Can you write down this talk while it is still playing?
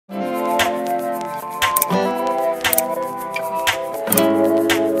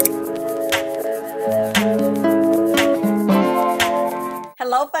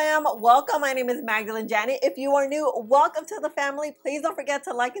Hello fam, welcome. My name is MagdalineJanet. If you are new, welcome to the family. Please don't forget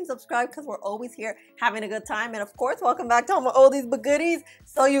to like and subscribe because we're always here having a good time. And of course, welcome back to all my oldies but goodies.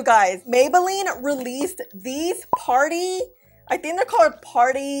 So you guys, Maybelline released these I think they're called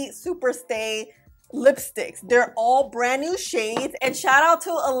Party Superstay lipsticks. They're all brand new shades, and shout out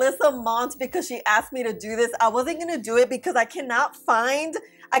to Alyssa Mont because she asked me to do this. I wasn't gonna do it because I couldn't find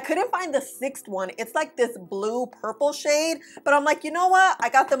the sixth one. It's like this blue purple shade, but I'm like, you know what? I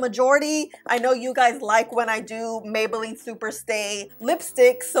got the majority. I know you guys like when I do Maybelline Superstay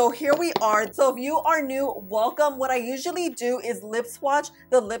lipsticks, so here we are. So if you are new, welcome. What I usually do is lip swatch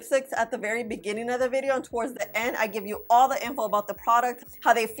the lipsticks at the very beginning of the video, and towards the end, I give you all the info about the product,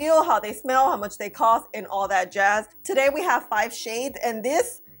 how they feel, how they smell, how much they cost, and all that jazz. Today we have 5 shades, and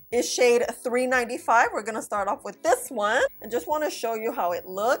this is shade 395. We're gonna start off with this one and just want to show you how it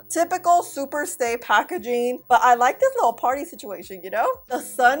looks. Typical Superstay packaging, but I like this little party situation, you know? The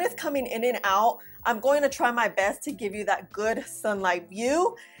sun is coming in and out. I'm going to try my best to give you that good sunlight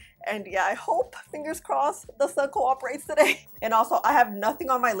view. And yeah, I hope, fingers crossed, the sun cooperates today. And also, I have nothing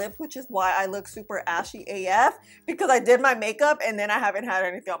on my lips, which is why I look super ashy AF, because I did my makeup and then I haven't had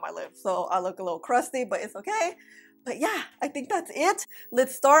anything on my lips. So I look a little crusty, but it's okay. But yeah, I think that's it.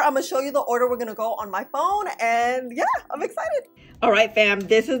 Let's start. I'm gonna show you the order we're gonna go on my phone, and yeah, I'm excited. All right, fam,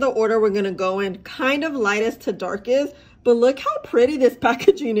 this is the order we're gonna go in, kind of lightest to darkest, but look how pretty this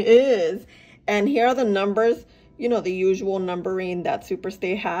packaging is. And here are the numbers, you know, the usual numbering that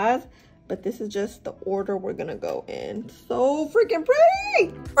Superstay has, but this is just the order we're gonna go in. So freaking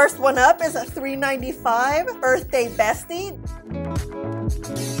pretty. First one up is a 395 Birthday Bestie.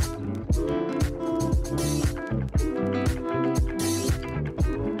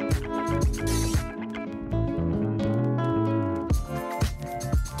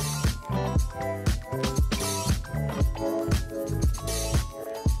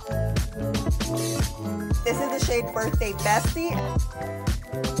 This is the shade Birthday Bestie.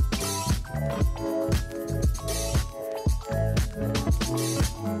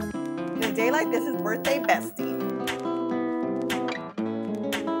 In a day like this is Birthday Bestie.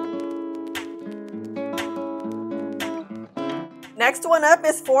 Next one up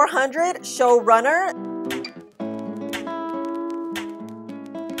is 400 Showrunner.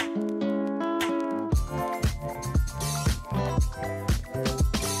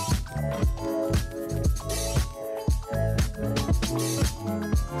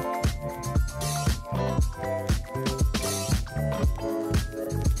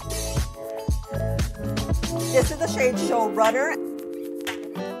 This is the shade Showrunner.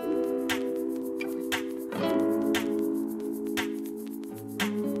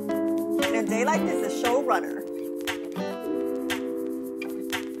 In a day like this is Showrunner.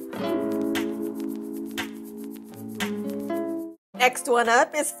 Next one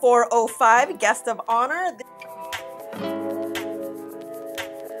up is 405 Guest of Honor.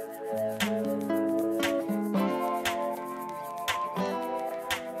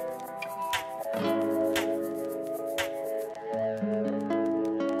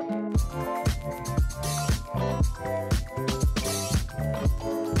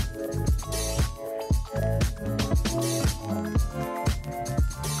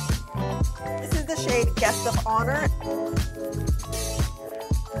 This is the shade Guest of Honor.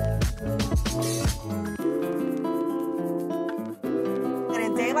 And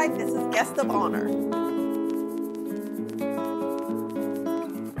in daylight, this is Guest of Honor.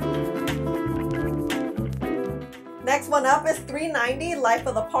 Next one up is 390 Life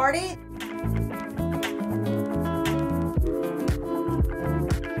of the Party.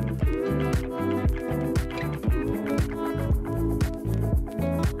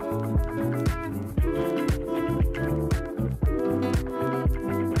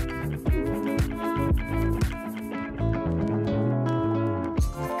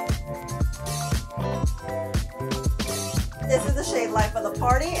 This is the shade Life of the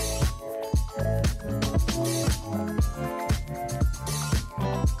Party.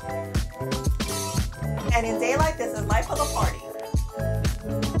 And in daylight, this is Life of the Party.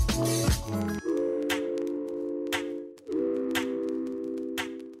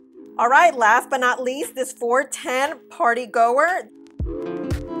 All right, last but not least, this 410 Party Goer.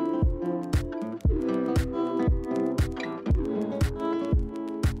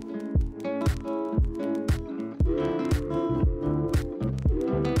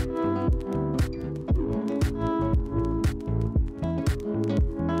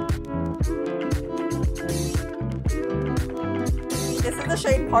 This is the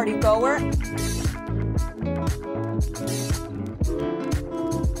shade Party Goer.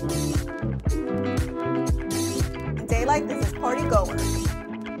 In daylight, this is Party Goer.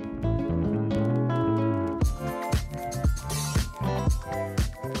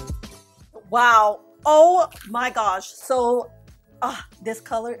 Wow. Oh my gosh. So this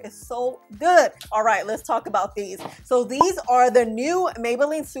color is so good. All right, let's talk about these. So these are the new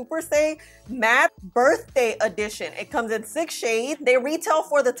Maybelline Superstay Matte Birthday Edition. It comes in 6 shades. They retail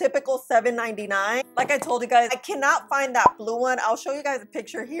for the typical $7.99. Like I told you guys, I cannot find that blue one. I'll show you guys a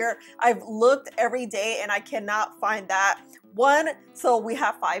picture here. I've looked every day and I cannot find that one. So we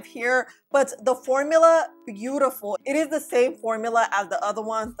have 5 here, but the formula, beautiful. It is the same formula as the other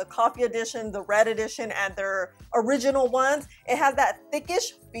ones, the coffee edition, the red edition, and their original ones. It has that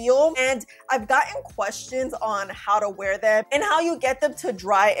thickish feel, and I've gotten questions on how to wear them and how you get them to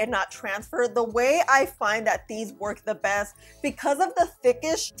dry and not transfer. The way I find that these work the best, because of the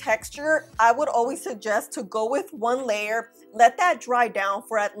thickish texture, I would always suggest to go with 1 layer, let that dry down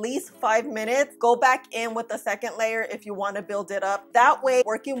for at least 5 minutes, go back in with the second layer if you want to build it up. That way,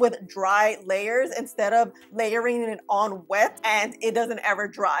 working with dry layers instead of layering it on wet, and it doesn't ever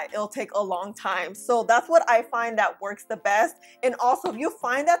dry. It'll take a long time. So that's what I find that works the best. And also, if you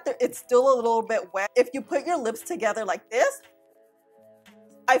find that it's still a little bit wet, if you put your lips together like this,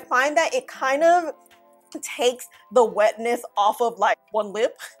 I find that it kind of takes the wetness off of like one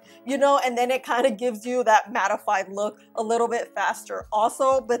lip, you know, and then it kind of gives you that mattified look a little bit faster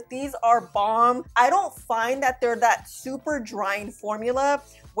also. But these are bomb. I don't find that they're that super drying formula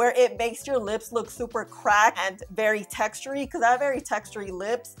where it makes your lips look super cracked and very textury, because I have very textury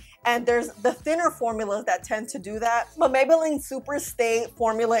lips, and there's the thinner formulas that tend to do that. But Maybelline Superstay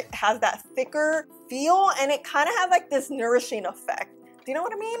formula has that thicker feel, and it kind of has like this nourishing effect. Do you know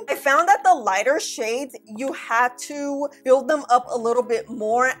what I mean? I found that the lighter shades, you had to build them up a little bit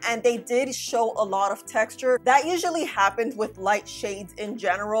more, and they did show a lot of texture. That usually happens with light shades in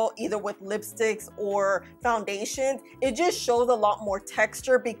general, either with lipsticks or foundations. It just shows a lot more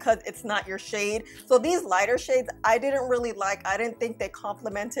texture because it's not your shade. So these lighter shades, I didn't really like. I didn't think they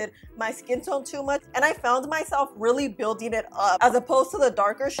complemented my skin tone too much, and I found myself really building it up as opposed to the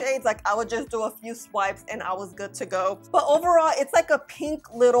darker shades. Like I would just do a few swipes and I was good to go. But overall, it's like a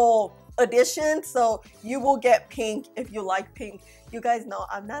pink little addition, so you will get pink if you like pink. You guys know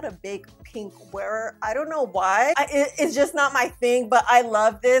I'm not a big pink wearer. I don't know why. It's just not my thing, but I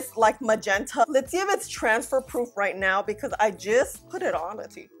love this like magenta. Let's see if it's transfer proof right now, because I just put it on.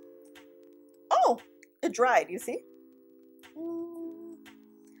 Let's see. Oh, it dried, you see?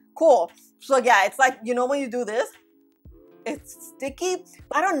 Cool. So yeah, it's like, you know, when you do this, it's sticky.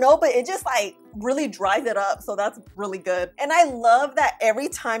 I don't know, but it just like really dries it up, so that's really good. And I love that every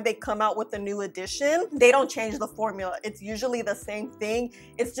time they come out with a new edition, they don't change the formula. It's usually the same thing.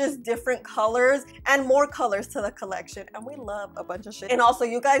 It's just different colors and more colors to the collection, and we love a bunch of shit. And also,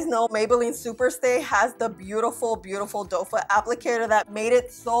 you guys know Maybelline Superstay has the beautiful doe foot applicator that made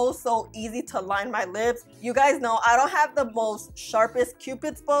it so easy to line my lips. You guys know I don't have the most sharpest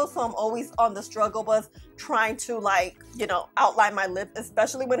Cupid's bow, so I'm always on the struggle bus trying to, like, you know, outline my lip,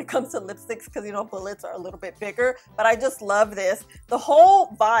 especially when it comes to lipsticks, because you know bullets are a little bit bigger. But I just love this. The whole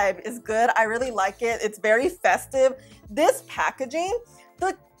vibe is good. I really like it. It's very festive. This packaging,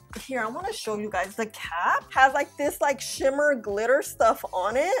 here I want to show you guys, the cap has like this like shimmer glitter stuff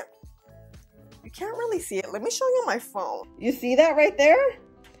on it. You can't really see it. Let me show you my phone. You see that right there?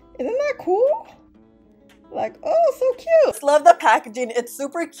 Isn't that cool? Like, oh, so cute. Just love the packaging. It's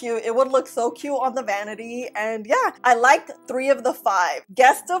super cute. It would look so cute on the vanity. And yeah, I liked 3 of the 5.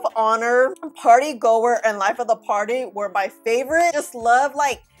 Guest of Honor, Party Goer, and Life of the Party were my favorite. Just love,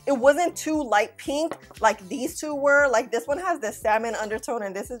 like, it wasn't too light pink like these 2 were. Like this one has this salmon undertone,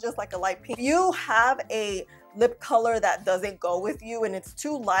 and this is just like a light pink. If you have a lip color that doesn't go with you and it's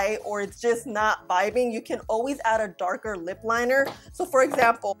too light or it's just not vibing, you can always add a darker lip liner. So for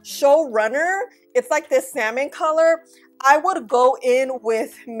example, Showrunner, it's like this salmon color. I would go in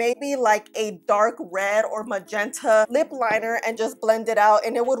with maybe like a dark red or magenta lip liner and just blend it out,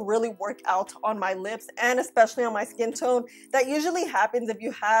 and it would really work out on my lips and especially on my skin tone. That usually happens if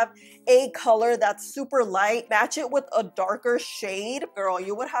you have a color that's super light, match it with a darker shade, girl,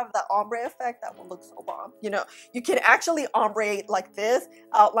 you would have that ombre effect that would look so bomb. You know, you can actually ombre like this,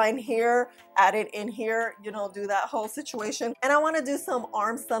 outline here, add it in here, you know, do that whole situation. And I want to do some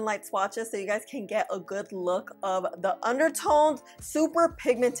arm sunlight swatches so you guys can get a good look of the undertones. Super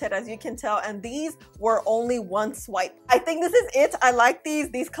pigmented, as you can tell, and these were only 1 swipe. I think this is it. I like these.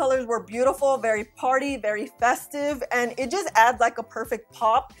 These colors were beautiful, very party, very festive, and it just adds like a perfect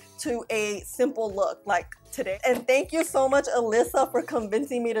pop to a simple look like today. And thank you so much, Alyssa, for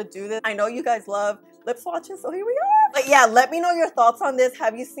convincing me to do this. I know you guys love lip swatches, so here we are. But yeah, let me know your thoughts on this.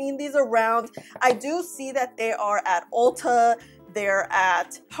 Have you seen these around? I do see that they are at Ulta. they're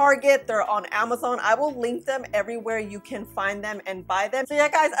at Target, they're on Amazon. I will link them everywhere you can find them and buy them. So yeah,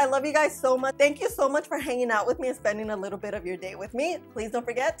 guys, I love you guys so much. Thank you so much for hanging out with me and spending a little bit of your day with me. Please don't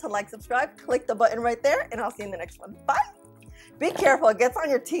forget to like, subscribe, click the button right there, and I'll see you in the next one. Bye. Be careful, it gets on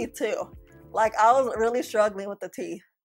your teeth too. Like, I was really struggling with the teeth.